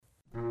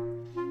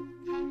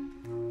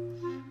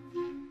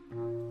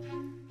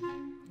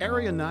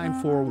Area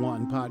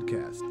 941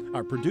 podcasts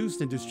are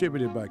produced and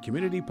distributed by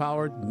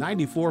community-powered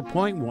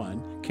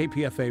 94.1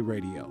 KPFA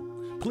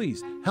Radio.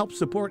 Please help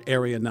support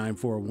Area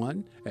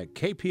 941 at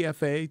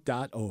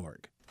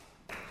kpfa.org.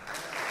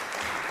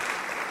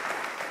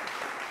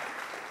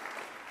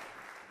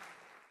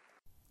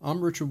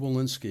 I'm Richard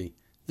Walensky.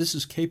 This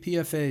is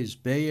KPFA's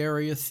Bay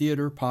Area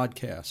Theater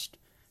Podcast,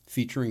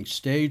 featuring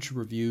stage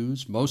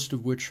reviews, most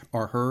of which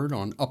are heard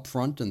on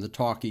Upfront and the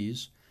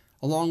Talkies,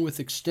 along with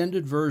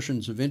extended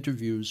versions of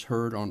interviews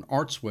heard on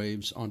Arts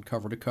Waves on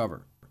Cover to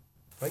Cover.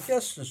 My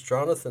guest is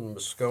Jonathan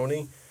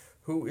Mosconi,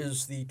 who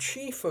is the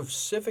Chief of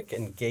Civic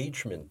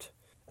Engagement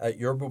at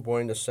Yerba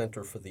Buena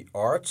Center for the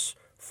Arts,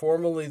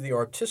 formerly the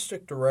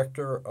Artistic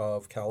Director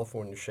of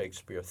California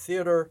Shakespeare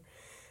Theater,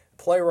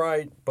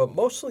 playwright, but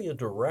mostly a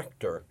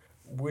director,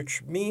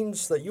 which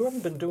means that you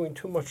haven't been doing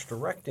too much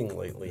directing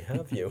lately,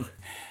 have you?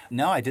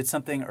 No, I did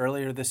something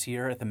earlier this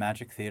year at the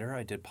Magic Theater.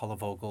 I did Paula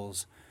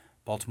Vogel's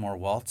Baltimore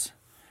Waltz.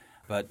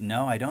 But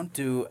no, I don't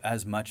do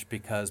as much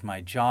because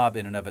my job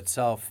in and of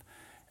itself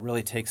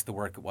really takes the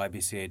work that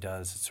YBCA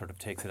does. It sort of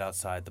takes it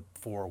outside the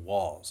four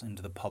walls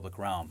into the public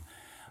realm.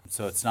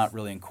 So it's not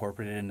really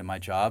incorporated into my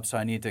job. So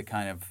I need to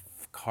kind of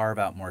carve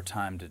out more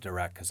time to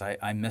direct because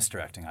I miss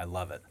directing. I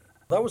love it.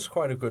 That was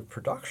quite a good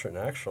production,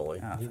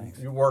 actually. Oh, thanks.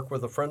 You work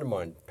with a friend of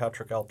mine,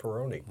 Patrick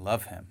Alperoni.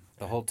 Love him.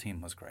 The whole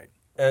team was great.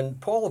 And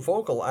Paula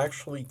Vogel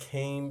actually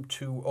came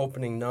to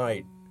opening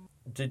night.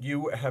 Did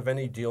you have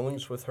any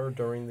dealings with her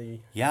during the...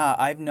 Yeah,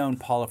 I've known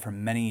Paula for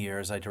many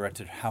years. I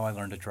directed How I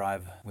Learned to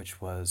Drive, which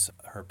was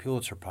her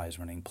Pulitzer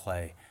Prize-winning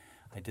play.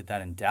 I did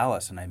that in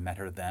Dallas, and I met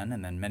her then.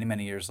 And then many,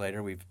 many years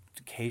later, we've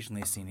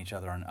occasionally seen each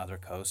other on other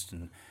coasts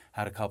and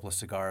had a couple of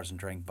cigars and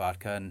drank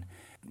vodka. And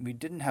we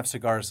didn't have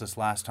cigars this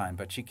last time,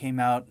 but she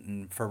came out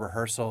for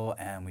rehearsal,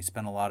 and we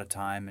spent a lot of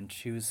time. And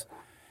she was,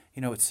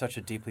 it's such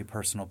a deeply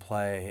personal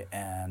play,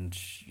 and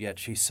yet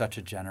she's such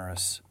a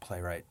generous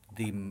playwright,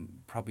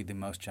 probably the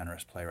most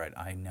generous playwright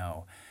I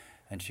know.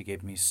 And she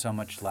gave me so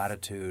much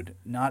latitude,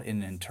 not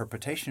in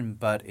interpretation,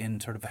 but in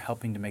sort of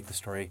helping to make the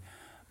story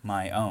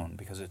my own,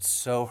 because it's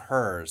so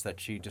hers that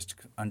she just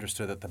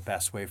understood that the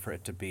best way for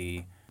it to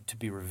be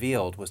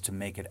revealed was to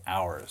make it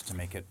ours, to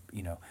make it,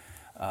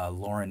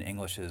 Lauren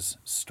English's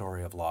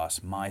story of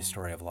loss, my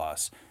story of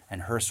loss,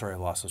 and her story of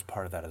loss was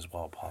part of that as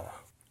well, Paula.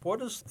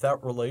 What is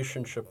that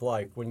relationship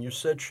like? When you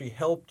said she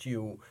helped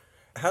you,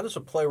 how does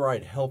a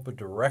playwright help a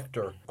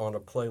director on a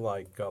play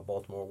like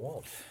Baltimore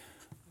Waltz?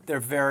 There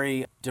are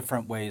very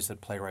different ways that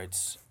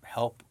playwrights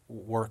help,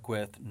 work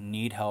with,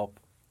 need help,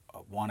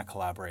 want to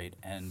collaborate,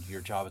 and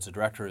your job as a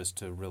director is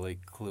to really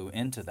clue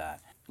into that.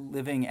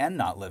 Living and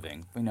not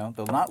living. The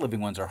not living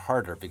ones are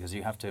harder because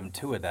you have to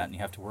intuit that and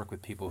you have to work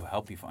with people who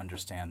help you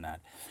understand that.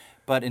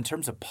 But in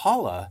terms of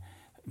Paula,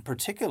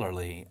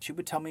 particularly, she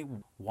would tell me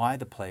why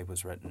the play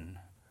was written,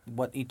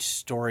 what each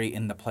story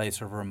in the play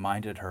sort of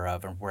reminded her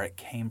of and where it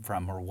came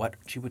from, or what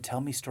she would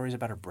tell me stories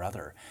about her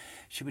brother.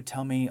 She would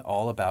tell me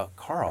all about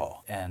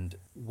Carl and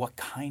what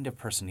kind of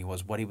person he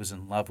was, what he was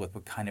in love with,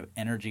 what kind of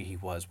energy he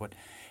was,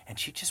 and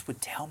she just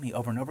would tell me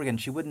over and over again.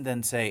 She wouldn't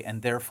then say,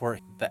 and therefore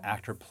the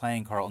actor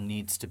playing Carl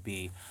needs to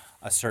be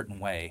a certain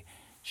way.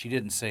 She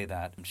didn't say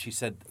that. She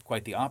said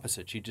quite the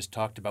opposite. She just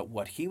talked about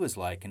what he was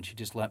like, and she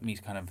just let me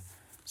kind of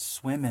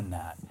swim in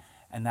that.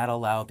 And that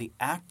allowed the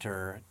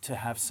actor to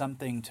have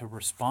something to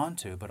respond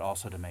to, but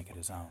also to make it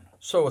his own.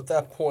 So at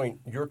that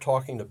point, you're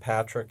talking to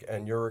Patrick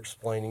and you're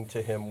explaining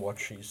to him what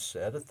she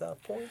said at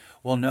that point?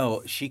 Well,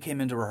 no. She came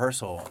into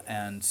rehearsal,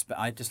 and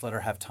I just let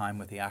her have time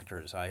with the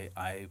actors.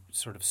 I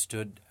sort of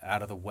stood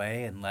out of the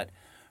way and let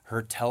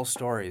her tell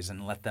stories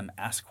and let them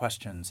ask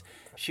questions.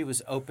 She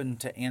was open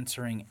to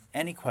answering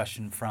any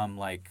question from,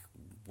 like,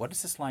 what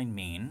does this line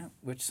mean,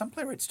 which some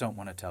playwrights don't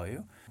want to tell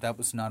you. That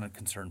was not a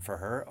concern for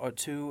her, or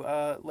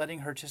to letting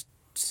her just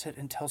sit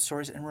and tell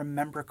stories and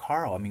remember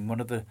Carl. I mean,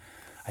 one of the,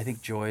 I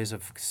think, joys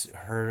of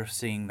her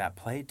seeing that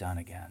play done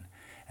again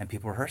and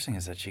people rehearsing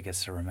is that she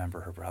gets to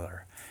remember her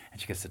brother, and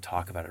she gets to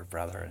talk about her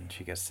brother, and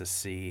she gets to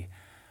see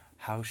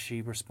how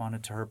she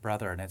responded to her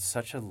brother. And it's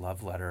such a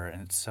love letter,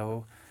 and it's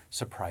so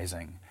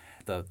surprising,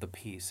 the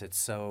piece. It's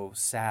so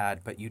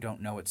sad, but you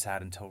don't know it's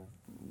sad until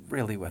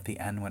really at the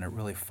end when it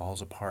really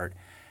falls apart.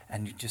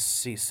 And you just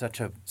see such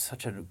a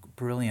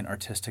brilliant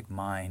artistic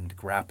mind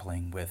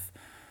grappling with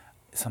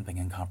something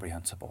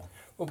incomprehensible.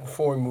 Well,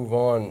 before we move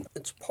on,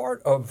 it's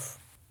part of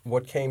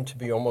what came to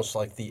be almost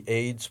like the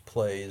AIDS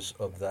plays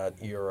of that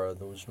era.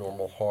 There was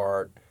Normal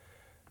Heart,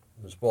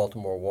 there was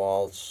Baltimore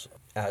Waltz,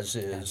 As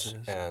Is,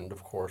 and,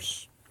 of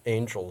course,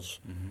 Angels.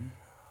 Mm-hmm.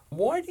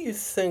 Why do you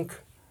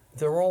think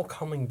they're all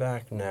coming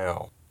back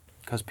now?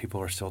 Because people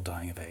are still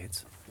dying of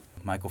AIDS.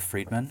 Michael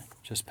Friedman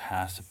just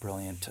passed, a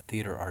brilliant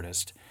theater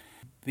artist.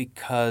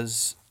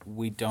 Because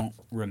we don't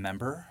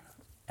remember,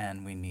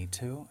 and we need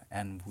to,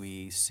 and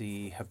we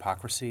see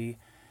hypocrisy,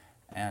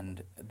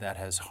 and that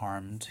has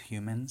harmed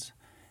humans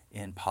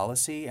in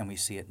policy, and we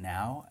see it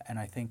now. And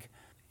I think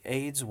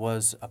AIDS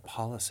was a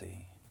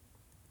policy.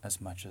 as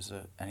much as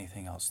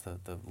anything else.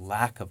 The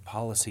lack of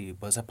policy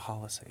was a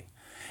policy,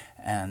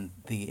 and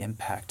the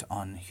impact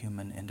on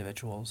human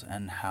individuals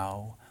and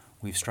how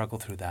we've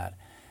struggled through that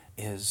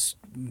is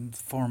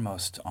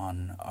foremost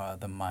on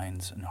the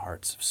minds and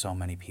hearts of so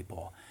many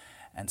people.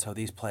 And so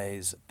these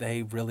plays,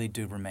 they really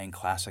do remain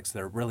classics.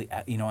 They're really,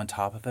 on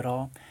top of it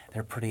all,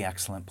 they're pretty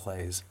excellent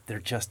plays. They're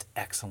just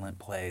excellent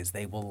plays.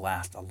 They will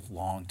last a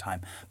long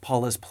time.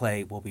 Paula's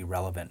play will be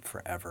relevant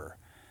forever.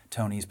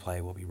 Tony's play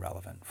will be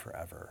relevant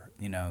forever.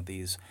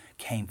 These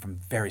came from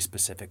very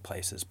specific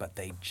places, but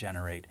they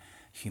generate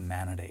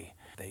humanity.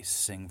 They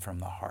sing from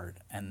the heart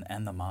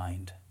and the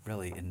mind,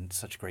 really, in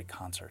such great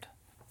concert.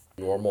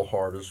 Normal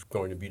Heart is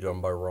going to be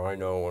done by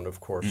Rhino, and of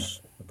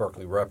course,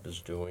 Berkeley Rep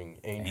is doing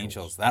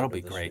Angels. That'll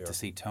be great to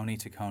see Tony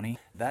Taccone.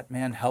 That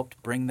man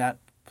helped bring that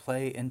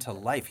play into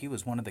life. He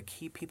was one of the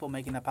key people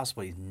making that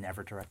possible. He's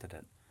never directed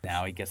it.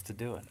 Now he gets to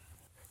do it.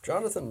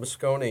 Jonathan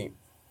Moscone,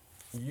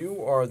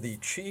 you are the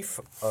Chief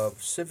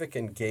of Civic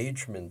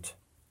Engagement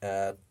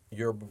at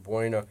Yerba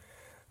Buena.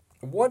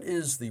 What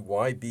is the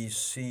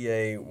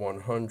YBCA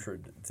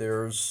 100?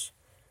 There's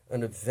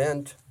an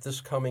event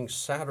this coming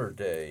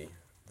Saturday,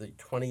 the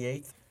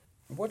 28th.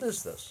 What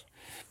is this?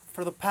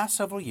 For the past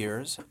several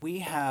years, we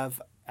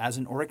have, as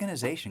an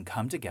organization,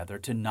 come together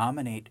to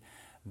nominate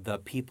the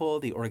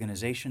people, the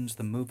organizations,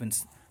 the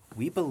movements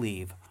we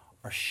believe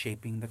are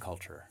shaping the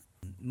culture.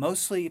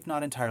 Mostly, if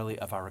not entirely,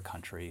 of our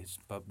country,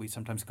 but we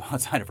sometimes go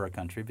outside of our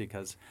country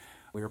because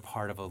we are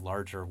part of a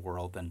larger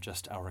world than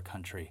just our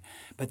country.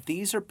 But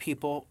these are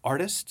people,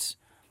 artists,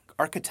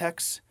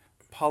 architects,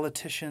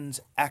 politicians,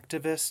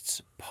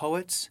 activists,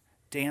 poets,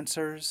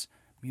 dancers,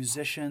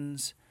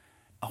 musicians,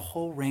 a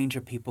whole range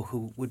of people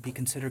who would be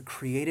considered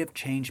creative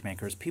change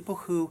makers, people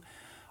who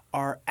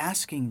are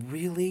asking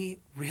really,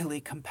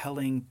 really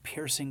compelling,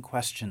 piercing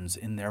questions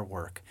in their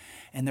work.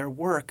 And their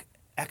work,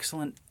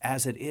 excellent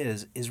as it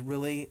is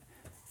really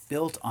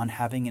built on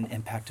having an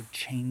impact of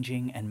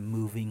changing and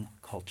moving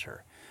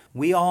culture.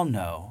 We all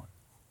know,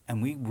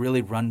 and we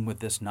really run with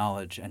this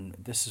knowledge, and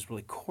this is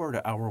really core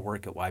to our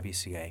work at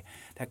YBCA,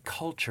 that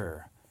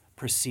culture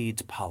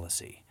precedes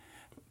policy.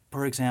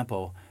 For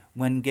example,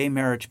 when gay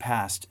marriage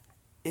passed,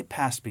 it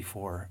passed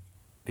before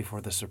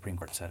the Supreme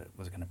Court said it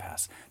was going to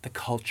pass. The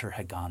culture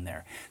had gone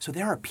there. So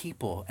there are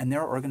people and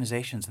there are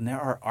organizations and there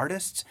are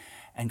artists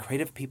and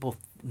creative people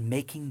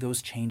making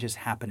those changes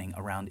happening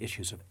around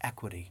issues of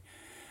equity,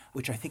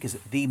 which I think is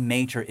the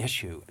major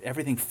issue.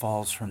 Everything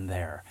falls from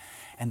there.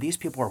 And these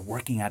people are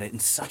working at it in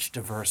such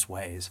diverse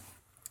ways.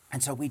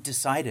 And so we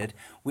decided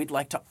we'd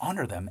like to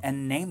honor them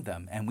and name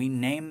them. And we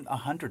name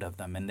 100 of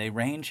them. And they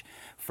range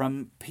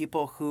from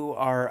people who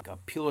are a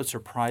Pulitzer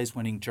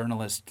Prize-winning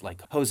journalist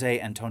like Jose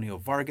Antonio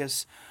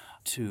Vargas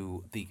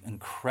to the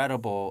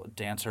incredible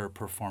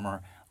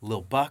dancer-performer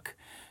Lil Buck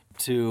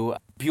to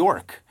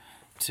Bjork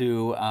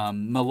to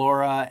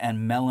Melora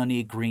and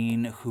Melanie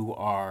Green, who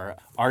are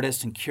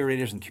artists and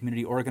curators and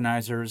community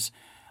organizers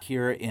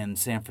here in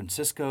San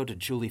Francisco, to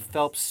Julie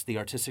Phelps, the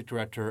artistic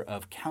director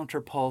of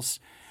Counterpulse,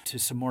 to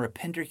Samora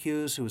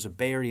Pinderhughes, who is a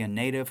Bay Area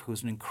native,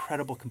 who's an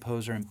incredible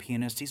composer and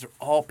pianist. These are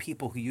all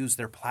people who use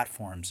their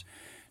platforms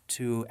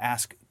to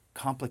ask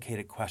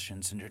complicated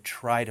questions and to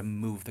try to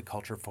move the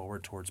culture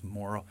forward towards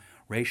moral,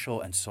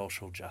 racial, and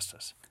social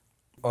justice.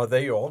 Are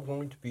they all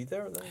going to be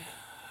there then?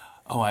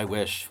 Oh, I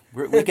wish.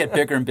 We get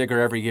bigger and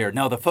bigger every year.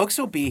 No, the folks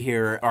who'll be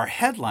here, our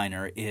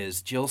headliner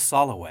is Jill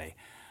Soloway.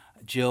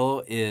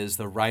 Jill is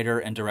the writer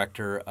and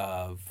director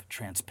of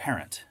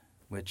Transparent,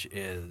 which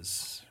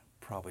is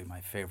probably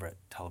my favorite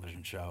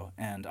television show,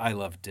 and I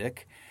Love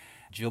Dick.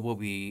 Jill will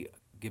be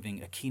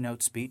giving a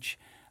keynote speech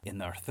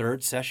in our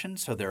third session.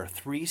 So there are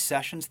 3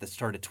 sessions that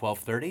start at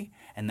 12:30,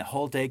 and the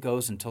whole day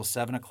goes until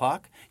 7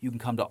 o'clock. You can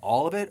come to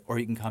all of it, or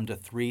you can come to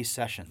 3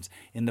 sessions.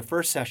 In the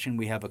first session,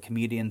 we have a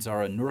comedian,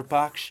 Zara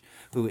Nurbakhsh,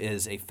 who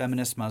is a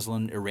feminist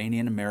Muslim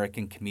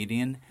Iranian-American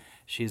comedian.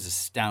 She's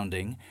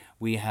astounding.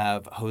 We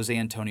have Jose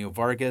Antonio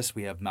Vargas,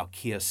 we have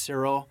Malkia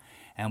Cyril,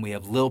 and we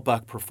have Lil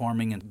Buck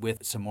performing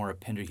with Samora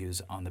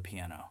Pinderhughes on the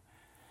piano.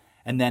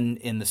 And then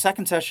in the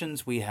second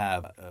sessions, we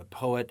have a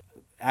poet,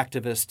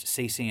 activist,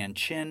 Stacey Ann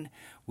Chin.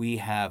 We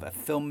have a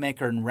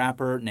filmmaker and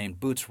rapper named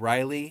Boots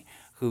Riley,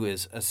 who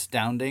is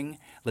astounding.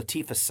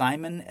 Latifah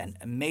Simon, and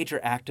a major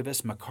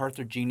activist,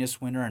 MacArthur Genius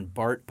winner and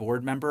BART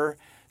board member.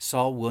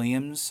 Saul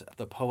Williams,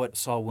 the poet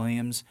Saul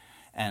Williams,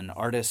 and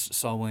artist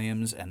Saul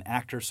Williams, and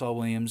actor Saul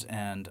Williams,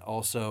 and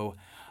also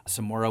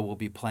Samora will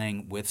be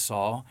playing with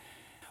Saul.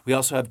 We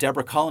also have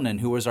Deborah Cullinan,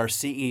 who is our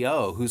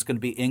CEO, who's going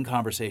to be in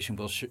conversation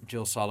with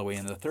Jill Soloway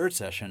in the third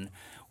session,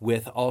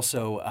 with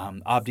also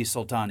Abdi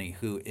Sultani,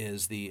 who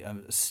is the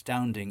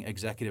astounding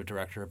executive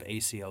director of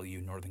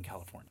ACLU Northern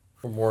California.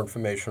 For more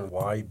information,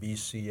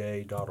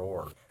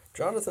 ybca.org.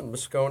 Jonathan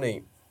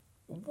Moscone,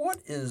 what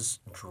is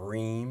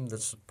DREAM?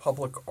 That's a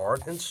public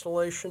art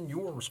installation. You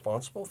were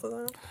responsible for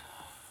that?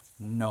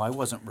 No, I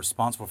wasn't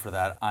responsible for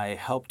that. I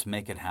helped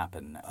make it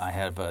happen. I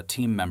have a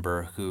team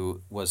member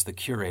who was the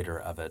curator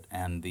of it,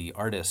 and the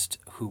artist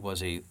who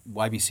was a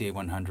YBCA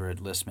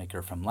 100 list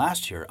maker from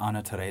last year,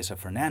 Ana Teresa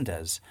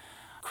Fernandez.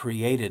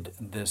 created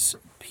this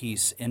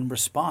piece in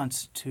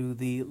response to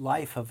the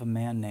life of a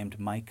man named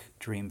Mike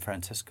Dream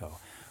Francisco,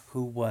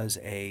 who was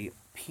a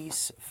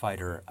peace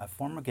fighter, a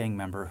former gang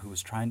member who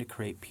was trying to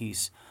create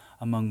peace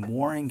among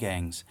warring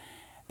gangs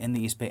in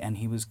the East Bay, and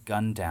he was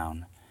gunned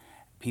down.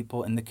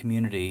 People in the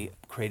community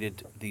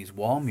created these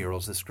wall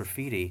murals, this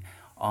graffiti,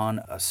 on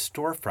a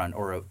storefront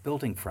or a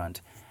building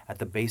front at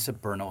the base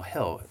of Burnell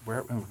Hill,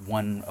 where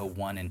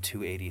 101 and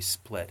 280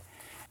 split.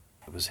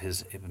 It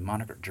was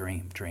moniker,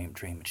 Dream.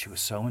 And she was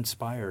so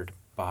inspired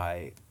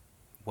by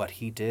what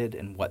he did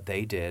and what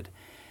they did.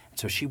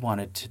 So she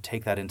wanted to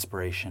take that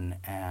inspiration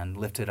and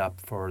lift it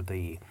up for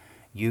the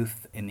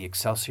youth in the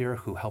Excelsior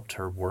who helped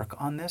her work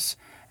on this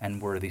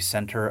and were the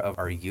center of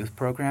our youth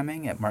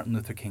programming at Martin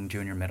Luther King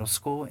Jr. Middle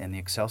School in the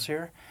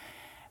Excelsior.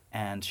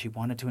 And she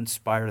wanted to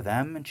inspire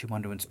them, and she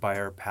wanted to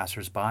inspire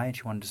passersby, and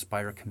she wanted to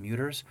inspire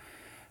commuters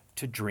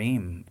to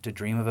dream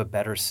of a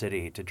better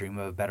city, to dream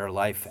of a better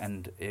life.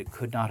 And it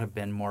could not have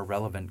been more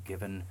relevant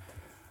given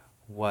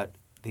what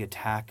the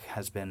attack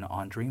has been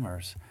on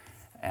dreamers.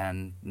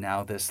 And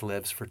now this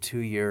lives for 2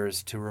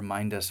 years to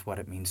remind us what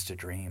it means to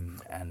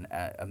dream, and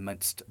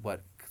amidst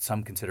what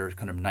some consider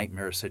kind of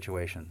nightmare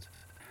situations.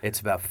 It's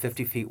about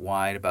 50 feet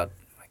wide, I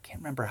can't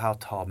remember how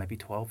tall, maybe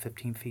 12,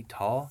 15 feet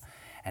tall,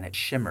 and it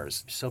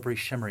shimmers, silvery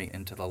shimmery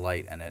into the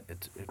light, and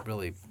it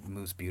really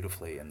moves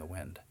beautifully in the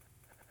wind.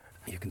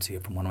 You can see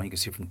it from 101, you can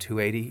see it from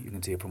 280, you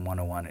can see it from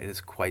 101. It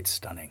is quite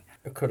stunning.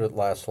 Could it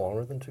last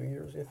longer than 2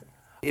 years, you think?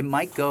 It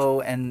might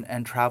go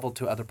and travel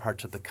to other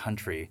parts of the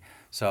country.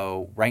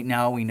 So right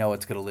now we know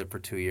it's going to live for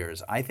 2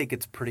 years. I think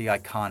it's pretty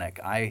iconic.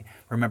 I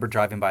remember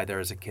driving by there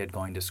as a kid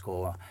going to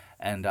school,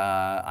 and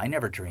I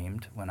never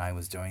dreamed when I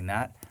was doing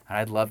that. And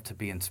I'd love to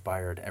be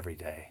inspired every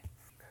day.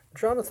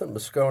 Jonathan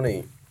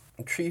Moscone,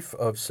 Chief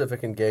of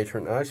Civic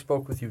Engagement, and I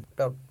spoke with you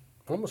about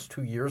almost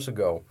 2 years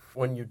ago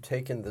when you'd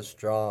taken this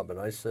job, and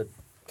I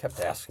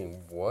kept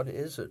asking, what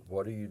is it?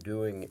 What are you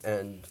doing?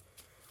 And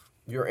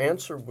your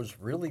answer was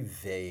really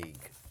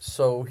vague.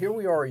 So here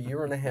we are a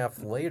year and a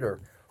half later.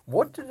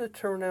 What did it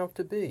turn out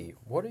to be?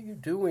 What are you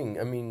doing?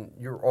 I mean,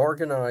 you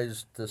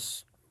organized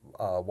this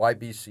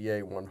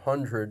YBCA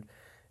 100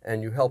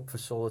 and you help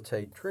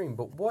facilitate DREAM,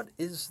 but what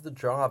is the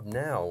job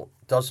now?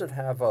 Does it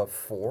have a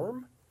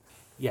form?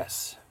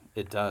 Yes,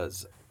 it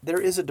does.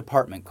 There is a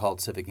department called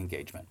Civic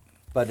Engagement,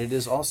 but it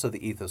is also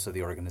the ethos of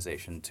the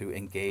organization to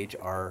engage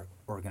our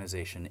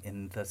organization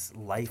in the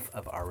life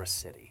of our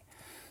city.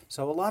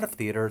 So a lot of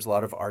theaters, a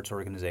lot of arts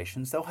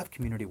organizations, they'll have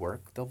community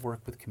work. They'll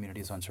work with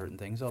communities on certain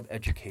things. They'll have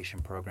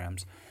education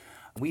programs.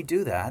 We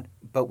do that,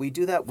 but we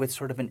do that with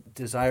sort of a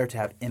desire to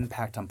have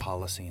impact on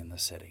policy in the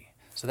city.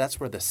 So that's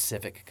where the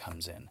civic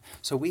comes in.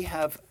 So we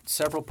have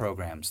several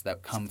programs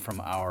that come from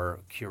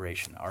our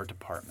curation, our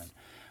department.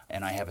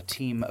 And I have a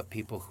team of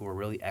people who are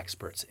really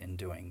experts in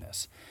doing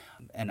this.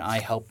 And I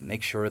help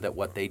make sure that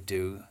what they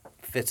do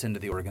fits into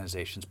the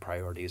organization's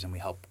priorities, and we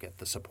help get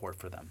the support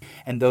for them.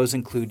 And those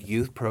include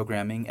youth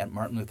programming at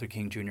Martin Luther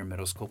King Jr.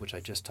 Middle School, which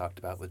I just talked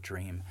about with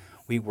DREAM.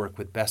 We work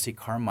with Bessie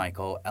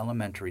Carmichael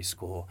Elementary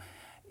School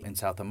in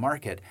South of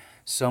Market,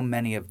 so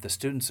many of the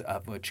students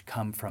of which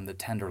come from the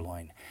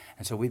Tenderloin.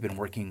 And so we've been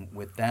working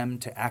with them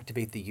to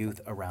activate the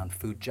youth around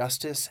food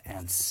justice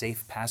and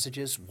safe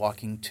passages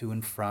walking to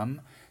and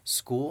from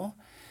school.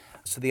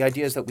 So the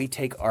idea is that we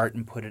take art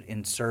and put it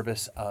in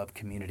service of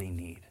community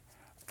need.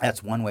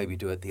 That's one way we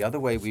do it. The other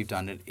way we've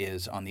done it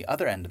is on the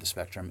other end of the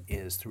spectrum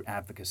is through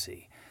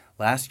advocacy.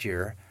 Last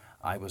year,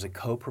 I was a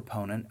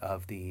co-proponent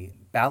of the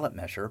ballot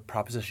measure,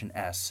 Proposition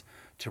S,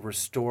 to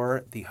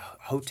restore the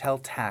hotel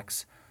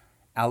tax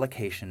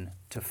allocation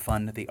to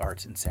fund the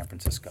arts in San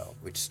Francisco,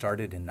 which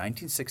started in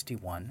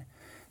 1961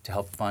 to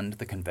help fund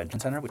the convention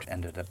center, which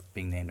ended up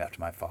being named after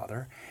my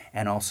father,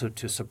 and also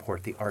to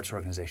support the arts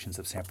organizations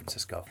of San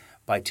Francisco.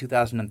 By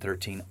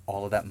 2013,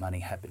 all of that money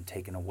had been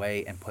taken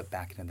away and put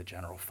back into the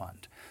general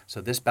fund. So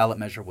this ballot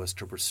measure was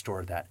to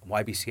restore that.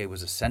 YBCA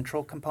was a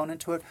central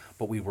component to it,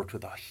 but we worked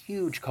with a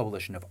huge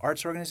coalition of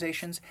arts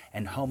organizations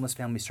and homeless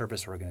family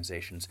service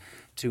organizations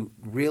to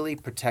really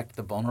protect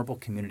the vulnerable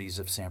communities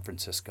of San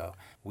Francisco.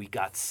 We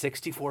got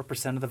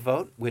 64% of the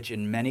vote, which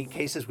in many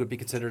cases would be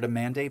considered a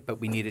mandate,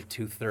 but we needed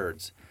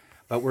 2/3.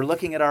 But we're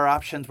looking at our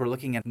options. We're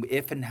looking at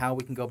if and how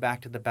we can go back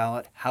to the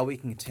ballot, how we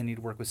can continue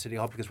to work with City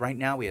Hall, because right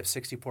now we have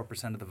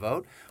 64% of the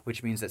vote,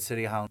 which means that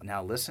City Hall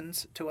now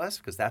listens to us,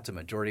 because that's a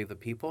majority of the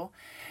people.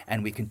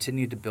 And we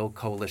continue to build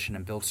coalition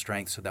and build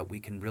strength so that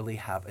we can really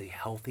have a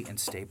healthy and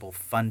stable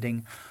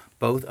funding,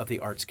 both of the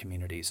arts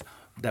communities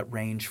that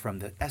range from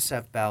the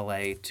SF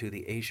Ballet to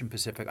the Asian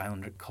Pacific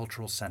Islander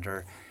Cultural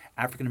Center,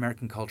 African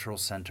American Cultural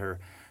Center,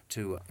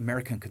 to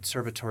American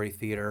Conservatory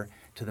Theater,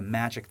 to the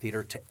Magic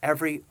Theater, to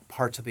every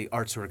part of the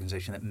arts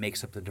organization that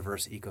makes up the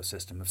diverse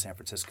ecosystem of San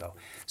Francisco.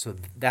 So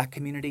that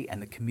community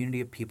and the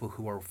community of people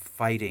who are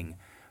fighting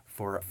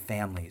for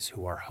families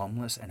who are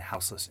homeless and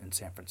houseless in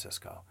San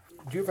Francisco.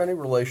 Do you have any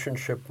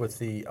relationship with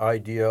the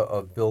idea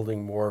of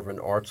building more of an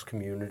arts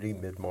community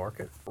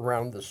mid-market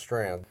around the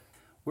Strand?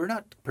 We're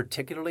not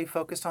particularly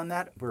focused on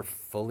that. We're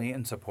fully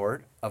in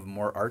support of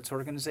more arts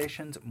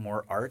organizations,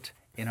 more art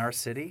in our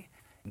city.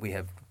 We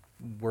have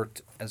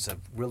worked as a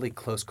really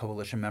close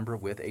coalition member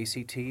with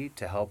ACT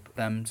to help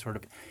them sort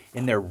of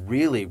in their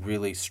really,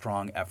 really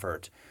strong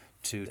effort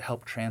to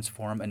help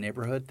transform a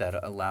neighborhood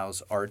that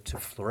allows art to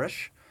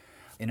flourish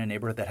in a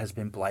neighborhood that has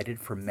been blighted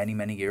for many,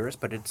 many years.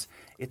 But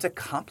it's a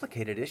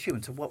complicated issue.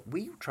 And so what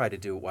we try to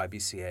do at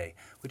YBCA,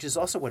 which is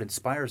also what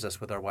inspires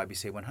us with our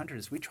YBCA 100,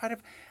 is we try to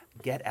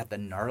get at the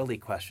gnarly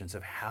questions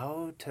of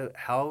how to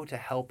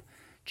help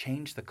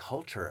change the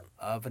culture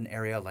of an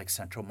area like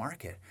Central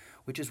Market,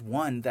 which is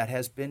one that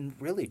has been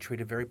really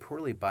treated very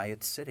poorly by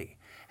its city,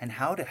 and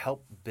how to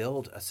help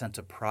build a sense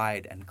of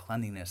pride and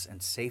cleanliness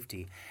and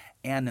safety,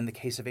 and in the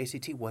case of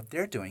ACT, what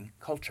they're doing,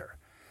 culture.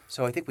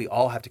 So I think we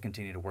all have to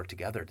continue to work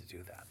together to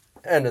do that.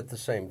 And at the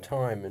same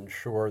time,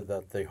 ensure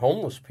that the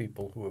homeless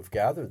people who have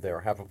gathered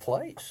there have a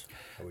place.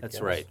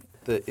 That's right.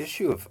 The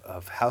issue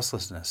of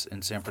houselessness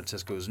in San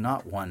Francisco is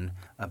not one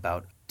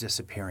about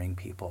disappearing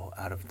people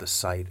out of the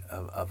sight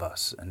of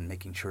us and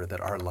making sure that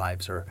our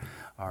lives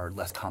are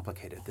less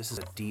complicated. This is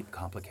a deep,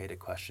 complicated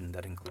question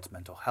that includes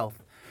mental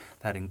health,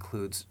 that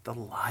includes the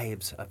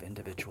lives of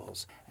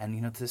individuals.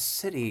 And, this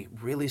city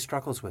really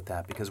struggles with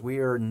that because we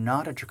are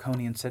not a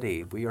draconian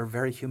city. We are a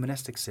very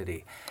humanistic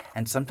city.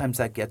 And sometimes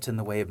that gets in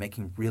the way of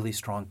making really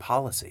strong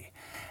policy.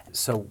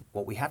 So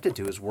what we have to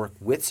do is work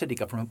with city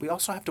government. We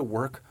also have to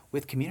work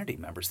with community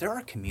members. There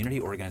are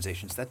community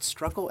organizations that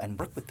struggle and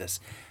work with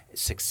this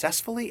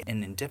successfully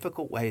and in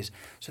difficult ways.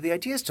 So the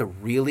idea is to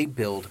really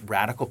build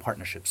radical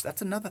partnerships.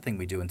 That's another thing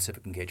we do in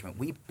civic engagement.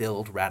 We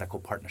build radical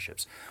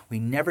partnerships. We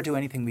never do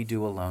anything we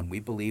do alone. We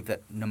believe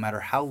that no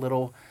matter how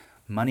little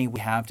money we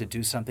have to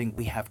do something,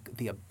 we have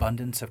the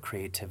abundance of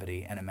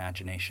creativity and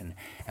imagination,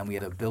 and we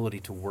have the ability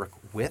to work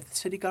with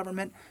city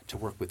government, to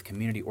work with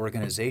community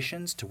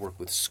organizations, to work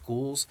with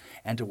schools,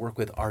 and to work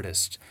with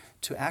artists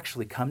to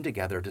actually come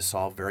together to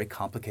solve very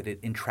complicated,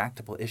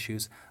 intractable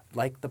issues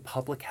like the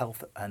public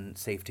health and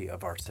safety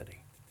of our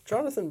city.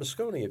 Jonathan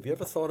Mosconi, have you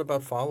ever thought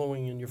about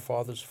following in your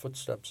father's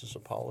footsteps as a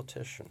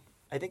politician?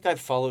 I think I've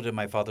followed in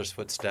my father's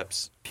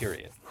footsteps,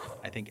 period.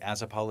 I think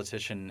as a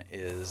politician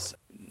is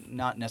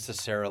not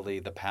necessarily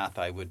the path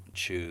I would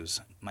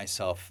choose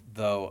myself,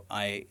 though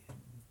I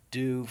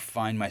do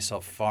find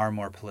myself far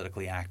more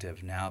politically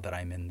active now that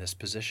I'm in this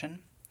position,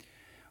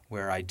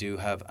 where I do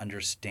have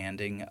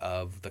understanding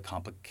of the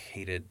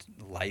complicated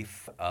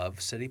life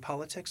of city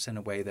politics in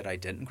a way that I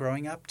didn't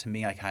growing up. To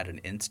me, I had an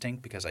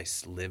instinct because I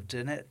lived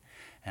in it,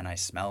 and I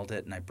smelled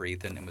it, and I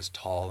breathed it, and it was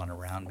tall and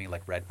around me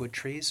like redwood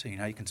trees. So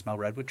you can smell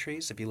redwood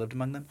trees if you lived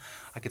among them?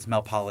 I could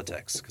smell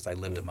politics because I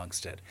lived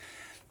amongst it.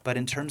 But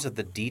in terms of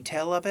the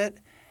detail of it,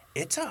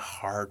 it's a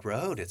hard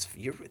road.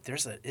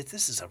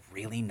 This is a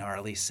really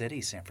gnarly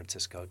city, San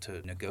Francisco,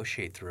 to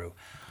negotiate through.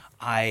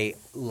 I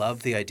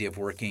love the idea of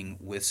working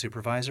with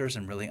supervisors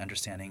and really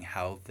understanding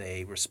how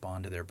they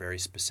respond to their very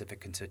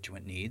specific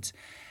constituent needs.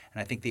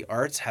 And I think the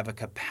arts have a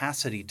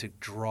capacity to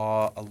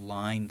draw a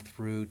line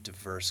through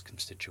diverse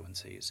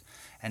constituencies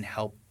and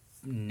help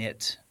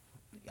knit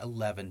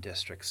 11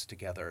 districts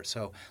together.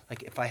 So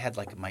if I had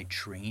my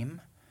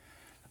dream,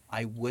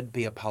 I would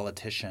be a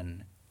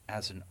politician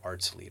as an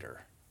arts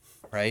leader,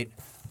 right?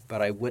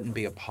 But I wouldn't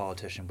be a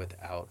politician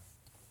without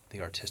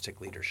the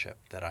artistic leadership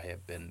that I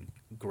have been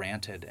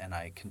granted and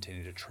I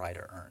continue to try to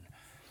earn.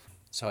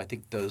 So I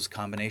think those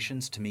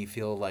combinations to me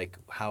feel like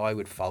how I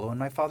would follow in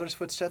my father's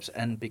footsteps.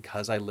 And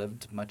because I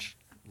lived much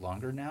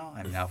longer now,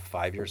 I'm now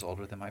 5 years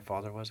older than my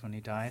father was when he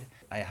died,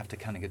 I have to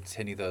kind of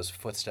continue those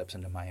footsteps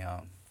into my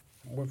own.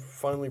 We've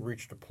finally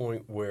reached a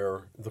point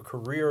where the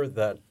career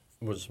that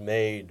was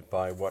made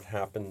by what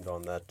happened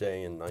on that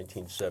day in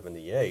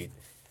 1978,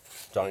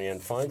 Dianne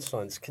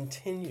Feinstein's,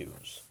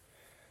 continues.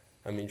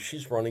 I mean,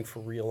 she's running for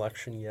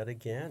re-election yet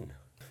again.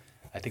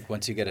 I think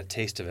once you get a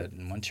taste of it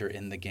and once you're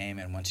in the game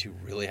and once you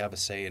really have a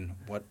say in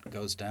what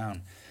goes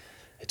down,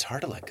 it's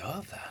hard to let go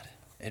of that.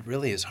 It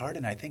really is hard.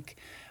 And I think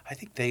I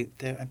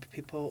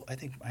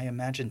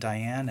imagine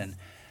Dianne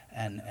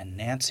and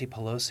Nancy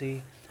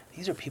Pelosi,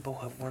 these are people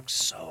who have worked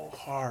so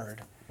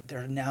hard.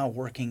 They're now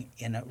working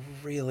in a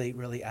really,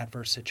 really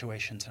adverse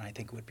situations, and I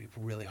think it would be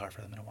really hard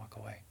for them to walk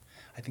away.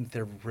 I think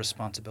their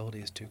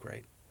responsibility is too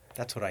great.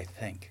 That's what I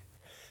think.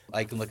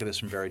 I can look at this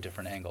from very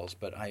different angles,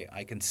 but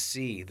I can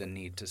see the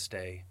need to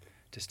stay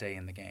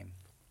in the game.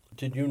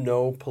 Did you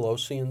know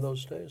Pelosi in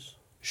those days?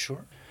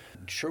 Sure,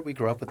 we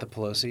grew up with the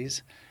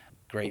Pelosis.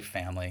 Great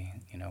family.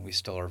 We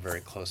still are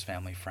very close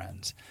family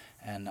friends.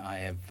 And I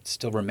have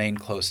still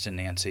remained close to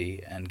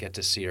Nancy and get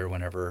to see her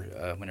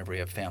whenever we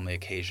have family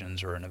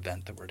occasions or an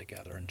event that we're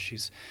together. And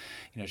she's,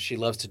 she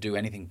loves to do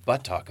anything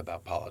but talk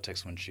about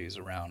politics when she's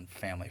around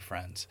family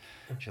friends.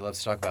 She loves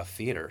to talk about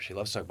theater. She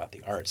loves to talk about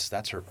the arts.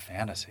 That's her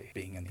fantasy,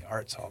 being in the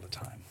arts all the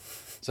time.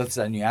 So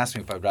and you asked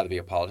me if I'd rather be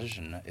a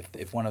politician.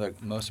 If one of the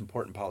most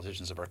important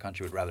politicians of our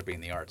country would rather be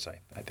in the arts,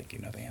 I think you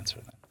know the answer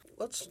to that.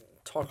 Let's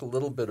talk a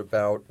little bit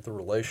about the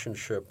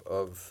relationship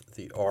of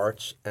the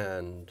arts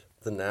and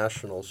the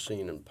national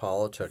scene in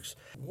politics.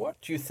 What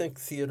do you think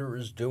theater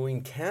is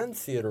doing? Can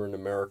theater in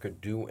America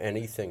do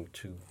anything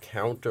to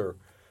counter,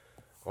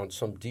 on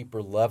some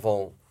deeper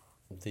level,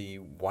 the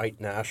white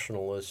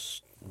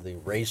nationalist, the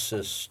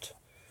racist,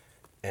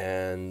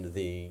 and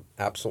the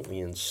absolutely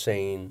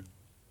insane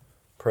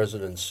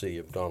presidency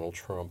of Donald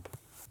Trump?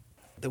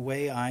 The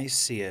way I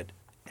see it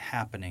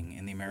happening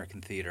in the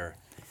American theater,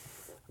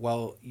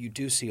 well, you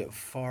do see a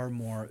far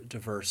more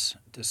diverse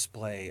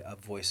display of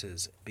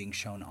voices being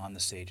shown on the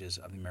stages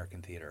of the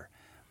American theater.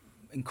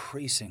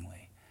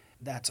 Increasingly.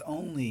 That's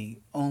only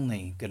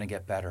going to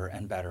get better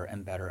and better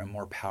and better and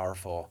more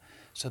powerful.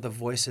 So the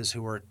voices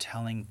who are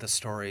telling the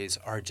stories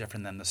are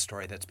different than the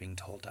story that's being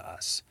told to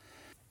us.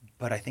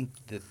 But I think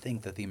the thing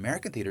that the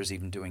American theater is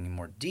even doing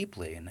more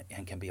deeply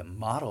and can be a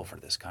model for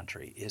this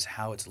country is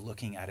how it's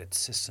looking at its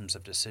systems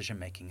of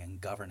decision-making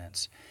and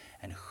governance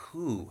and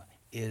who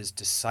is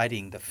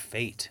deciding the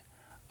fate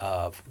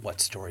of what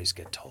stories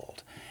get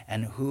told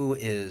and who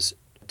is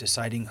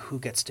deciding who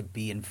gets to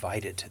be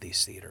invited to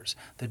these theaters.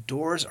 The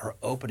doors are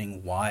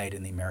opening wide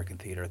in the American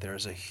theater.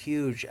 There's a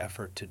huge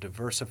effort to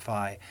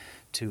diversify,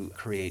 to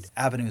create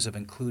avenues of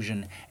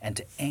inclusion, and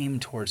to aim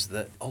towards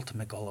the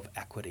ultimate goal of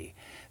equity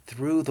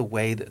through the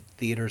way that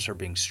theaters are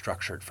being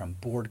structured, from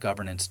board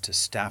governance to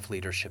staff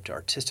leadership to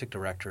artistic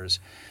directors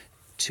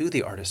to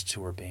the artists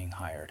who are being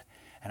hired.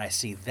 And I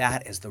see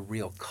that as the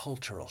real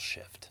cultural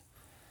shift.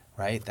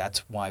 Right?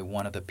 That's why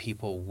one of the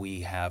people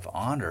we have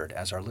honored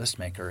as our list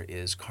maker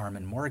is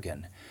Carmen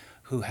Morgan,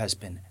 who has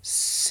been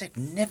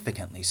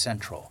significantly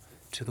central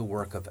to the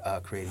work of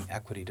creating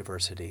equity,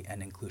 diversity,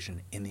 and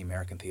inclusion in the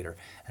American theater,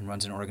 and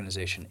runs an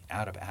organization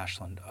out of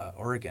Ashland,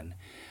 Oregon,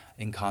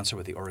 in concert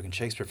with the Oregon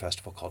Shakespeare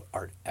Festival called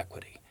Art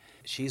Equity.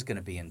 She's going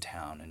to be in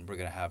town, and we're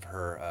going to have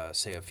her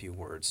say a few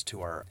words to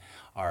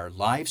our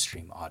live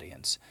stream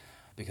audience,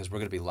 because we're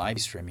going to be live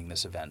streaming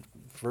this event.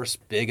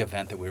 First big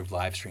event that we've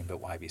live streamed at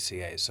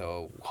YBCA,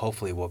 so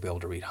hopefully we'll be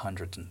able to reach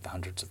hundreds and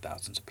hundreds of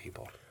thousands of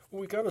people.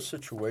 We got a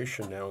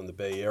situation now in the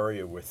Bay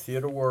Area where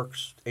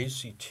TheaterWorks,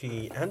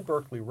 ACT, and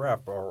Berkeley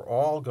Rep are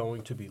all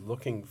going to be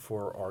looking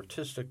for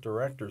artistic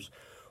directors.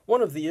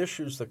 One of the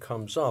issues that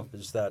comes up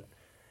is that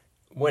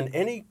when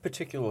any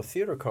particular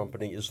theater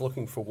company is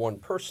looking for one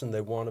person,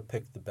 they want to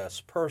pick the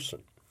best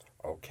person.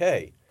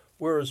 Okay.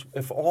 Whereas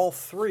if all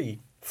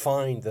three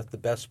find that the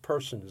best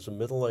person is a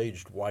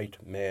middle-aged white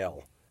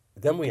male,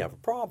 then we have a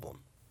problem.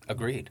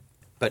 Agreed.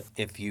 But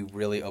if you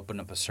really open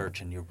up a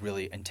search and you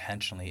really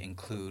intentionally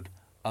include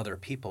other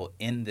people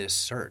in this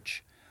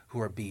search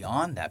who are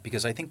beyond that,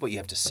 because I think what you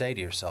have to say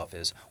to yourself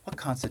is, what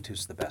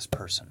constitutes the best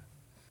person?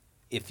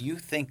 If you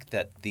think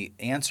that the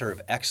answer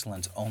of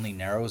excellence only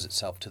narrows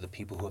itself to the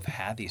people who have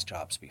had these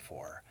jobs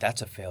before,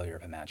 that's a failure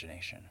of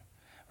imagination.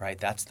 Right?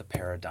 That's the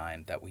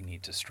paradigm that we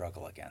need to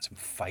struggle against and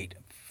fight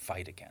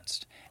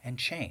against and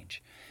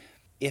change.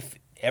 If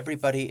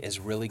everybody is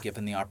really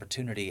given the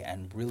opportunity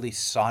and really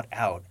sought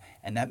out,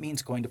 and that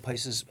means going to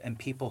places and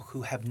people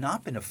who have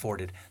not been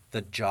afforded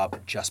the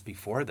job just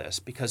before this,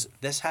 because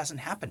this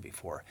hasn't happened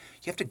before.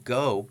 You have to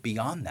go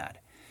beyond that.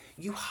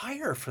 You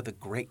hire for the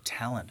great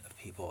talent of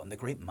people and the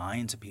great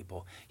minds of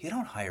people. You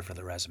don't hire for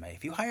the resume.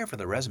 If you hire for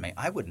the resume,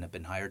 I wouldn't have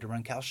been hired to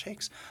run Cal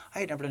Shakes. I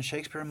had never done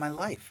Shakespeare in my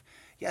life.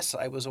 Yes,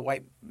 I was a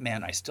white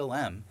man, I still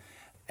am,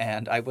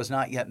 and I was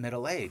not yet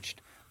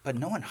middle-aged, but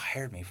no one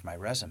hired me for my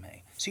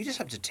resume. So you just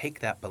have to take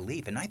that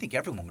belief, and I think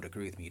everyone would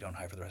agree with me, you don't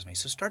hire for the resume.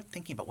 So start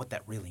thinking about what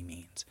that really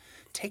means.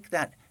 Take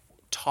that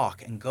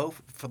talk and go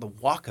for the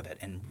walk of it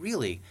and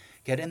really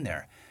get in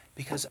there,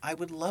 because I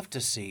would love to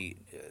see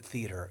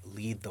theater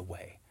lead the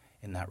way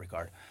in that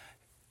regard.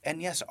 And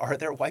yes, are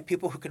there white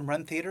people who can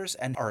run theaters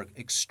and are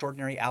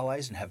extraordinary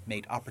allies and have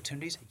made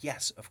opportunities?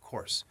 Yes, of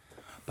course.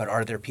 But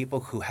are there people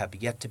who have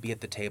yet to be at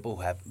the table,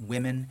 who have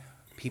women,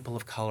 people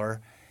of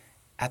color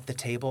at the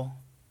table,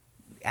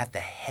 at the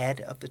head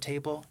of the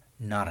table?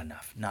 Not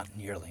enough, not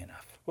nearly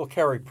enough. Well,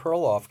 Carrie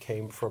Perloff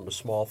came from a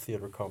small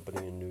theater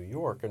company in New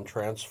York and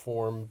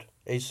transformed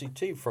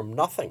ACT from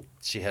nothing.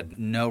 She had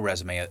no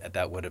resume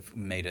that would have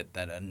made it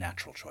a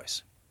natural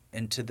choice.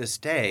 And to this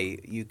day,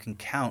 you can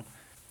count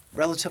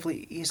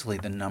relatively easily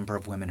the number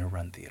of women who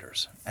run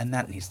theaters, and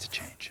that needs to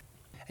change.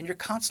 And you're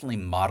constantly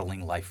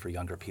modeling life for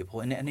younger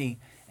people in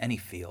any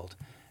field.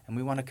 And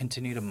we want to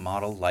continue to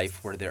model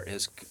life where there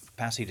is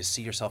capacity to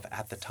see yourself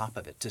at the top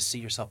of it, to see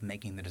yourself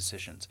making the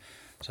decisions.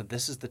 So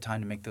this is the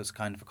time to make those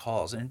kind of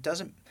calls. And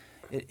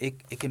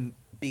it can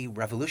be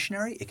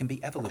revolutionary, it can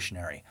be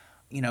evolutionary.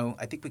 You know,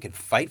 I think we can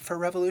fight for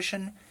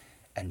revolution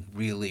and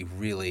really,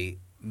 really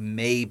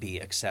maybe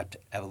accept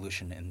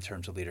evolution in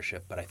terms of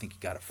leadership, but I think you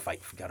got to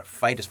fight. You got to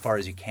fight as far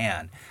as you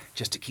can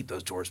just to keep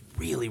those doors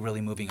really, really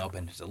moving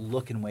open, to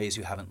look in ways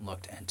you haven't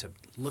looked, and to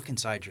look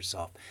inside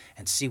yourself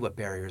and see what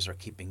barriers are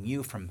keeping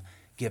you from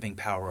giving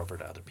power over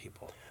to other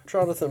people.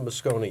 Jonathan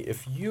Mosconi,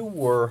 if you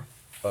were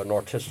an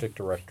artistic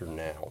director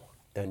now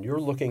and you're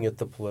looking at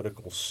the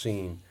political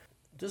scene,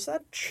 does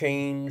that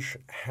change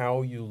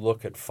how you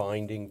look at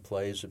finding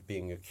plays, at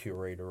being a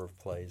curator of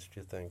plays, do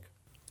you think?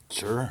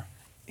 Sure.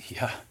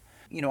 Yeah.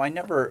 You know, I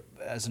never,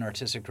 as an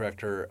artistic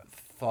director,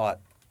 thought,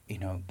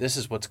 this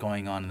is what's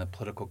going on in the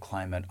political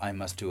climate. I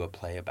must do a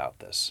play about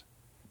this.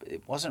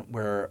 It wasn't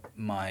where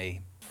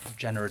my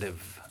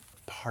generative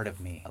part of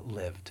me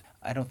lived.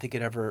 I don't think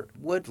it ever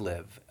would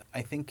live.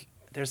 I think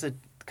there's a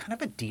kind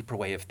of a deeper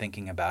way of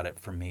thinking about it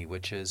for me,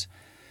 which is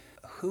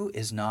who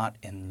is not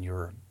in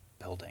your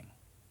building,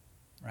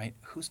 right?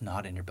 Who's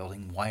not in your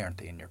building? Why aren't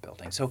they in your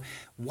building? So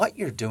what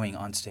you're doing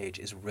on stage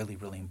is really,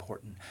 really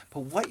important.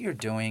 But what you're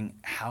doing,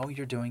 how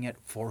you're doing it,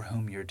 for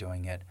whom you're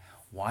doing it,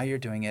 why you're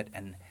doing it,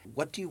 and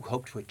what do you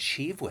hope to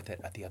achieve with it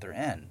at the other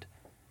end,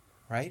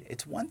 right?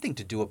 It's one thing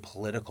to do a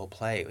political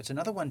play. It's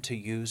another one to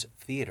use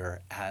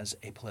theater as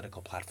a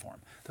political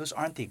platform. Those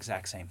aren't the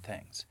exact same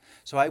things.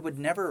 So I would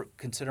never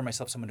consider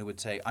myself someone who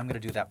would say, I'm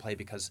going to do that play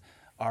because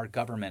our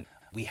government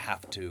we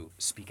have to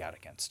speak out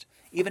against.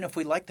 Even if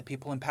we like the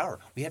people in power,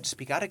 we have to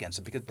speak out against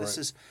it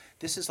because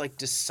this is like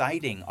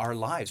deciding our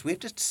lives. We have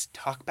to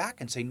talk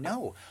back and say,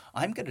 no,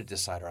 I'm going to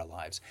decide our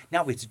lives.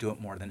 Now we have to do it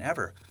more than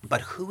ever.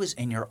 But who is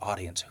in your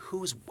audience?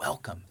 Who is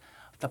welcome?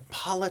 The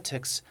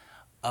politics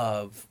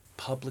of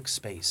public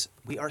space.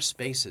 We are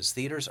spaces.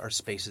 Theaters are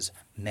spaces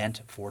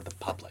meant for the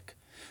public.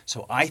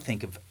 So I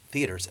think of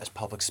theaters as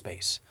public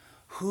space.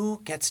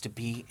 Who gets to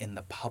be in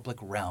the public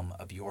realm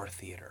of your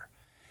theater?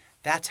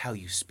 That's how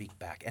you speak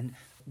back. And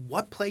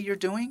what play you're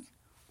doing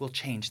will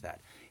change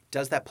that.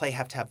 Does that play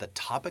have to have the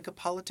topic of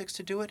politics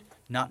to do it?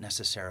 Not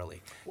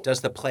necessarily.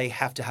 Does the play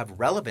have to have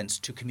relevance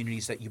to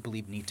communities that you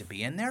believe need to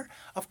be in there?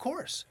 Of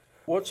course.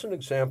 What's an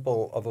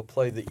example of a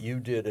play that you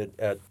did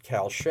at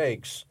Cal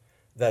Shakes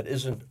that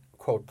isn't,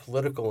 quote,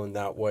 political in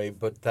that way,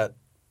 but that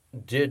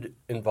did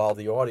involve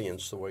the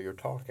audience the way you're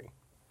talking?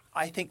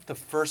 I think the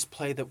first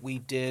play that we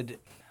did,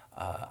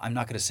 I'm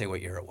not going to say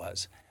what year it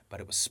was,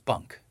 but it was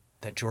Spunk,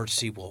 that George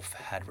C. Wolfe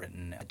had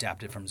written,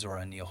 adapted from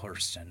Zora Neale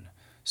Hurston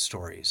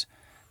stories.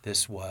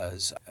 This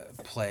was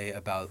a play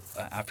about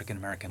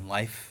African-American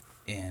life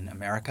in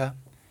America.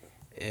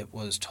 It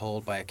was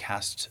told by a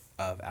cast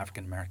of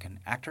African-American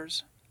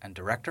actors and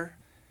director,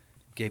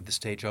 gave the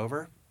stage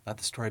over, let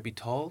the story be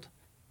told,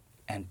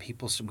 and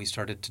we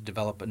started to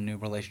develop a new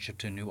relationship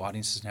to a new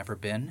audience has never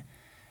been.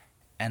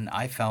 And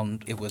I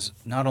found it was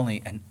not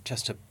only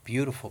just a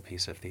beautiful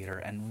piece of theater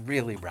and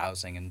really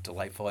rousing and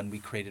delightful, and we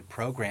created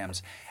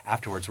programs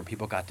afterwards where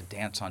people got to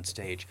dance on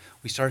stage.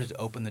 We started to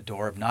open the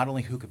door of not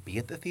only who could be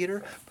at the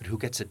theater, but who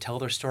gets to tell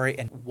their story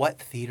and what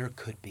theater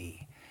could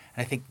be.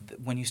 And I think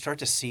when you start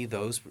to see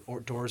those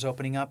doors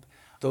opening up,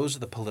 those are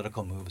the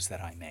political moves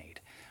that I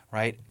made,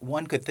 right?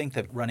 One could think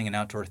that running an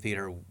outdoor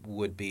theater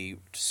would be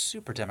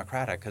super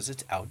democratic because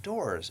it's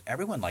outdoors.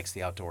 Everyone likes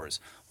the outdoors.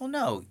 Well,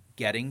 no,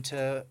 getting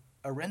to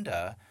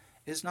Orinda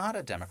is not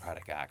a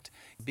democratic act.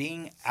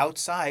 Being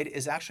outside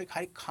is actually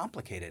kind of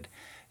complicated.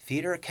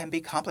 Theater can be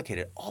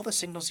complicated. All the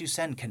signals you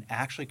send can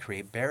actually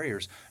create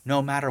barriers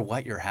no matter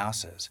what your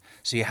house is.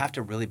 So you have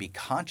to really be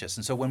conscious.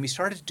 And so when we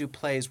started to do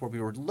plays where we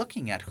were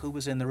looking at who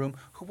was in the room,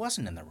 who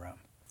wasn't in the room,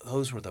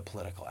 those were the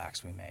political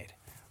acts we made,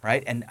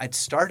 right? And it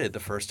started the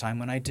first time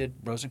when I did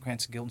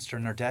Rosencrantz and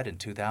Guildenstern Are Dead in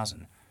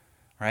 2000,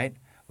 right?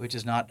 Which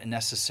is not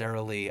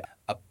necessarily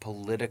a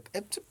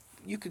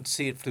you could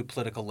see it through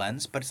political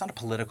lens, but it's not a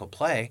political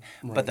play.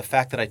 Right. But the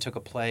fact that I took a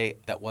play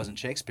that wasn't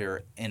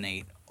Shakespeare in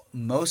a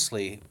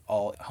mostly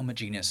all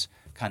homogeneous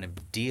kind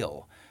of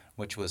deal,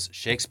 which was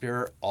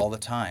Shakespeare all the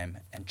time,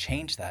 and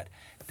changed that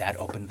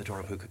opened the door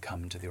of who could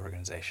come into the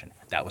organization.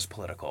 That was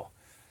political.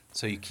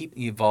 So you keep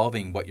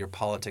evolving what your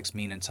politics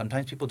mean, and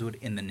sometimes people do it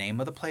in the name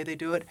of the play they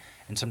do it,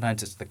 and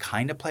sometimes it's the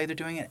kind of play they're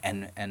doing it,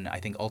 and I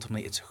think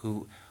ultimately it's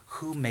who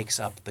makes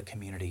up the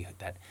community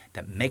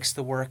that makes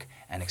the work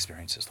and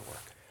experiences the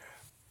work.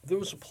 There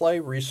was a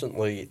play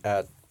recently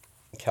at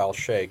Cal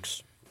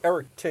Shakes.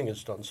 Eric Ting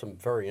has done some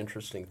very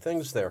interesting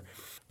things there.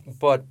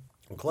 But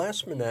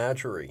Glass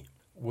Menagerie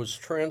was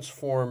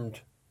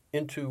transformed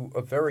into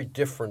a very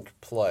different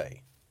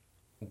play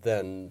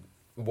than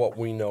what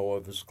we know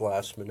of as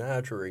Glass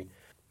Menagerie.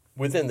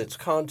 Within its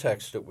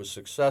context, it was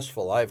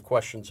successful. I have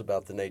questions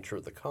about the nature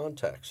of the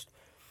context.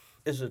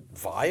 Is it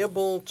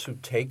viable to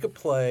take a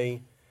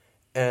play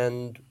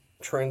and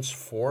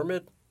transform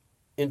it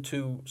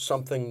into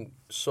something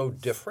so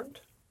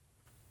different?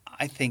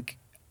 I think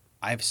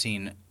I've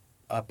seen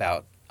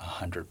about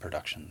 100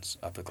 productions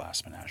of the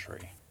Glass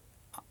Menagerie.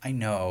 I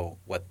know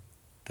what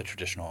the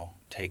traditional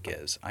take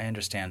is. I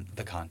understand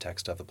the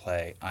context of the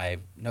play. I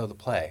know the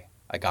play.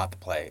 I got the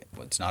play.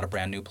 It's not a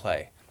brand new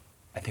play.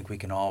 I think we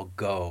can all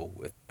go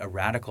with a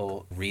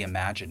radical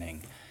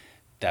reimagining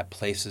that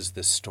places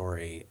this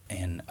story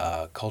in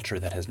a culture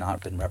that has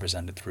not been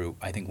represented through,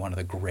 I think, one of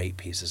the great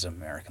pieces of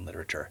American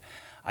literature.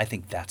 I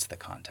think that's the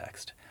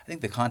context. I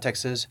think the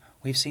context is,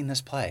 we've seen this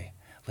play.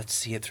 Let's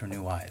see it through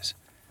new eyes.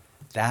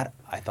 That,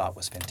 I thought,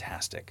 was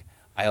fantastic.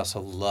 I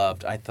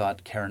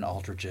thought Karen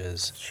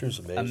Aldridge's she was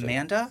amazing.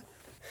 Amanda,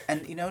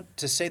 and,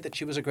 to say that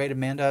she was a great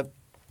Amanda,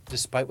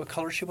 despite what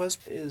color she was,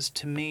 is,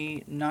 to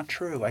me, not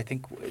true. I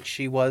think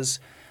she was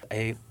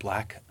a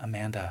black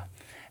Amanda,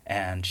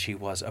 and she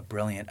was a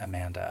brilliant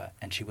Amanda,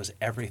 and she was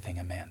everything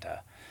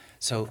Amanda.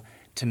 So,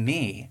 to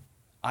me,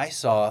 I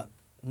saw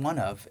one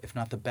of, if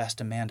not the best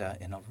Amanda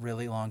in a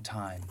really long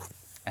time.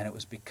 And it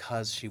was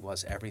because she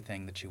was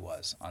everything that she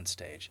was on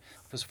stage.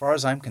 As far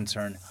as I'm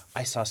concerned,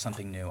 I saw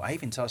something new. I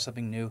even saw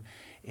something new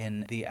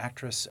in the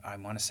actress, I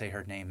want to say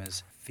her name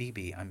is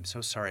Phoebe. I'm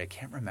so sorry, I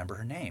can't remember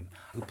her name,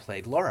 who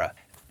played Laura.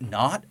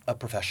 Not a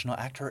professional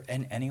actor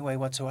in any way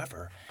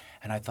whatsoever.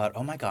 And I thought,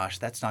 oh my gosh,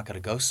 that's not going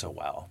to go so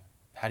well.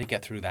 How do you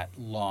get through that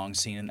long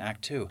scene in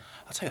Act 2?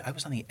 I'll tell you, I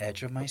was on the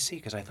edge of my seat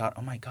because I thought,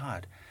 oh my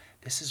God,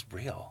 this is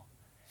real.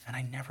 And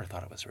I never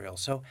thought it was real.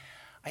 So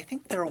I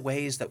think there are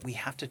ways that we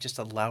have to just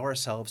allow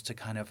ourselves to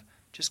kind of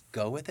just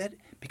go with it,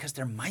 because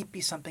there might be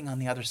something on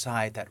the other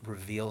side that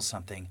reveals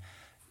something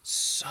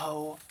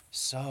so,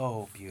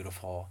 so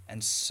beautiful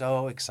and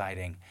so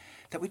exciting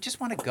that we just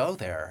want to go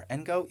there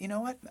and go, you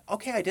know what?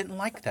 Okay, I didn't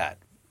like that.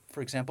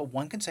 For example,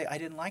 one can say, I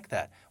didn't like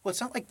that. Well, it's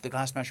not like The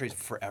Glass Menagerie is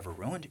forever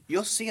ruined.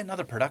 You'll see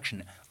another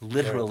production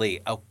literally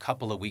a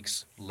couple of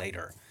weeks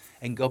later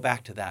and go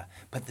back to that.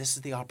 But this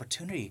is the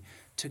opportunity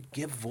to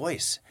give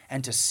voice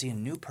and to see a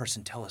new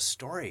person tell a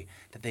story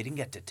that they didn't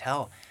get to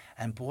tell.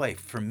 And boy,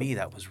 for me,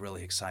 that was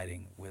really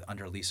exciting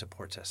under Lisa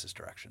Portes's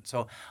direction.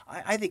 So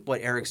I think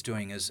what Eric's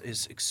doing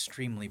is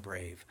extremely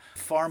brave,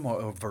 far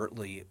more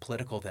overtly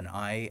political than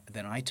I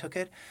took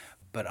it.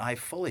 But I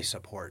fully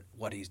support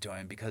what he's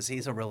doing because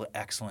he's a really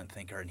excellent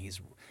thinker, and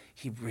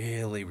he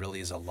really, really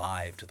is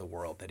alive to the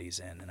world that he's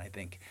in. And I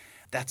think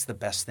that's the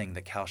best thing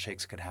that Cal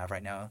Shakes could have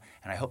right now.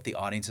 And I hope the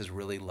audiences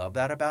really love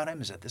that about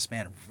him, is that this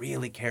man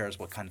really cares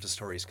what kind of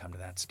stories come to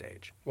that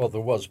stage. Well,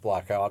 there was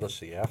Black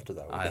Odyssey after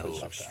that. I That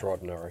was love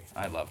extraordinary.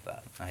 I love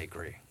that. I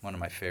agree. One of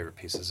my favorite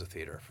pieces of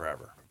theater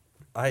forever.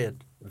 I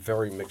had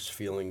very mixed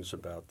feelings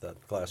about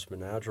that Glass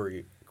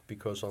Menagerie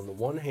because on the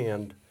one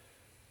hand,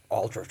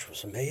 Aldrich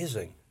was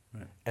amazing.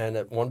 Right. And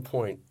at one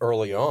point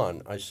early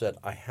on, I said,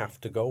 I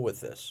have to go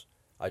with this.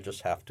 I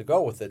just have to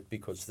go with it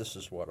because this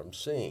is what I'm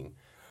seeing.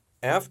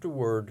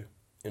 Afterward,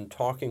 in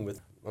talking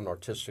with an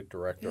artistic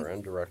director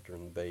and director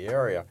in the Bay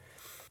Area,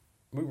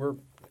 we were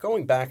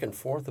going back and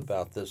forth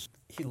about this.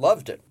 He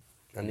loved it,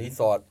 and he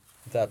thought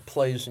that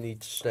plays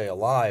need to stay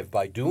alive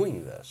by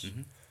doing this.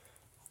 Mm-hmm.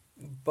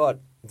 But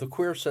the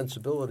queer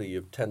sensibility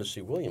of Tennessee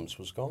Williams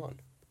was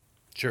gone.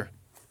 Sure.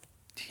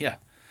 Yeah.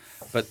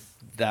 But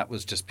that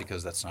was just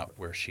because that's not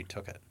where she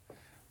took it.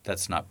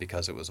 That's not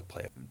because it was a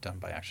play done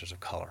by actors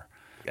of color.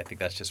 I think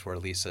that's just where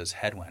Lisa's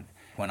head went.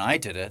 When I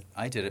did it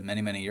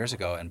many, many years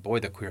ago, and boy,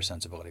 the queer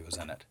sensibility was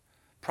in it.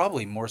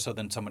 Probably more so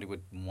than somebody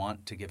would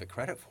want to give it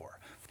credit for.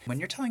 When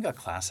you're telling a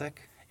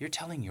classic, you're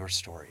telling your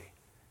story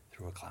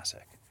through a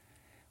classic.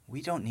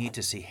 We don't need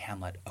to see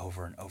Hamlet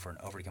over and over and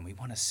over again. We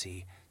want to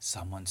see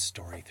someone's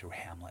story through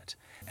Hamlet.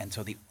 And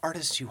so the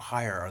artists you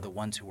hire are the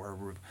ones who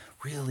are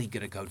really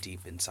going to go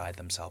deep inside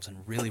themselves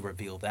and really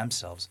reveal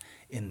themselves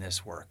in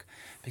this work.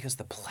 Because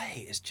the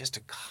play is just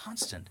a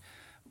constant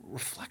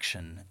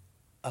reflection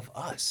of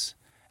us.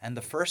 And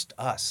the first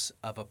us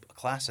of a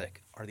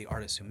classic are the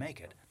artists who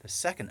make it. The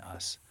second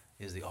us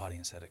is the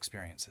audience that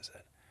experiences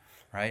it.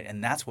 Right?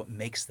 And that's what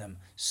makes them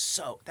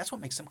that's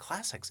what makes them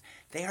classics.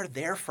 They are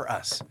there for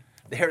us.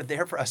 They are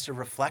there for us to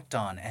reflect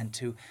on and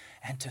to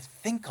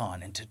think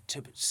on and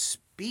to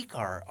speak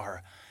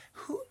our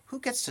who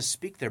gets to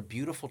speak their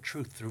beautiful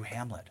truth through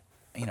Hamlet.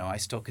 You know, I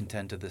still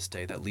contend to this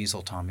day that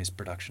Liesl Tommy's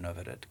production of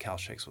it at Cal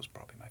Shakes was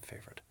probably my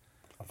favorite.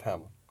 Of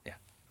Hamlet. Yeah.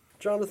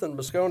 Jonathan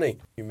Moscone,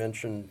 you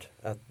mentioned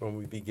when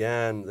we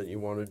began that you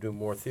want to do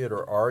more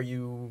theater. Do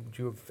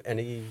you have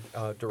any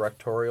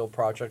directorial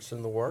projects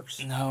in the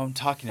works? No, I'm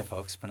talking to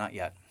folks, but not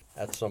yet.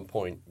 At some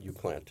point you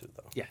plan to,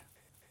 though. Yeah.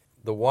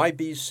 The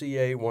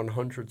YBCA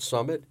 100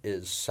 Summit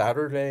is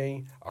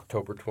Saturday,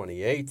 October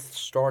 28th,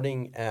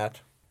 starting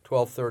at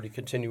 12:30,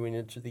 continuing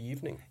into the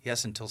evening.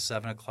 Yes, until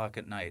 7 o'clock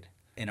at night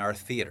in our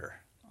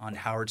theater on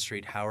Howard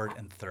Street, Howard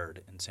and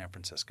 3rd in San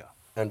Francisco.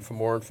 And for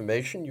more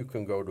information, you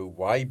can go to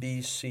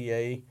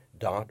ybca.org.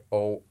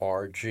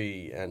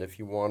 And if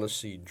you want to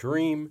see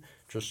Dream,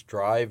 just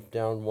drive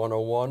down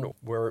 101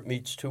 where it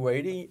meets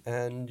 280,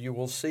 and you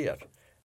will see it.